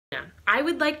I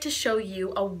would like to show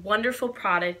you a wonderful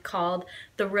product called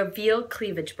the Reveal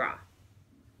Cleavage Bra.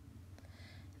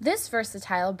 This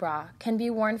versatile bra can be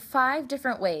worn 5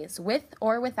 different ways with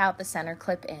or without the center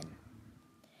clip-in.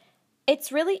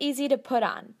 It's really easy to put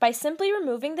on by simply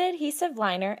removing the adhesive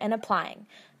liner and applying.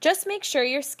 Just make sure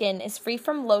your skin is free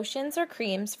from lotions or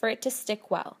creams for it to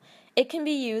stick well. It can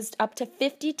be used up to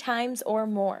 50 times or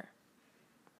more.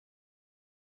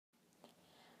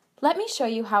 Let me show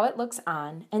you how it looks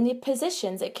on and the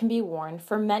positions it can be worn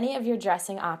for many of your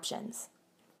dressing options.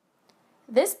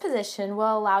 This position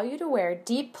will allow you to wear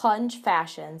deep plunge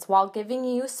fashions while giving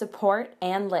you support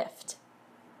and lift.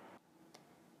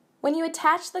 When you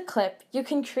attach the clip, you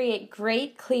can create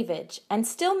great cleavage and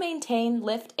still maintain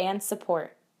lift and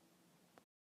support.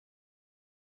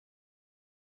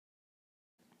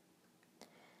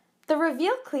 The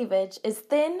Reveal Cleavage is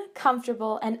thin,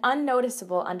 comfortable, and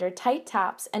unnoticeable under tight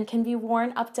tops and can be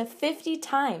worn up to 50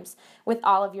 times with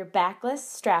all of your backless,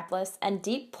 strapless, and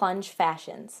deep plunge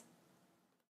fashions.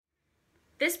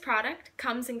 This product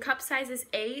comes in cup sizes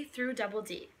A through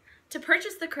D. To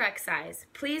purchase the correct size,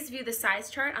 please view the size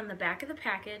chart on the back of the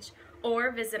package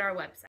or visit our website.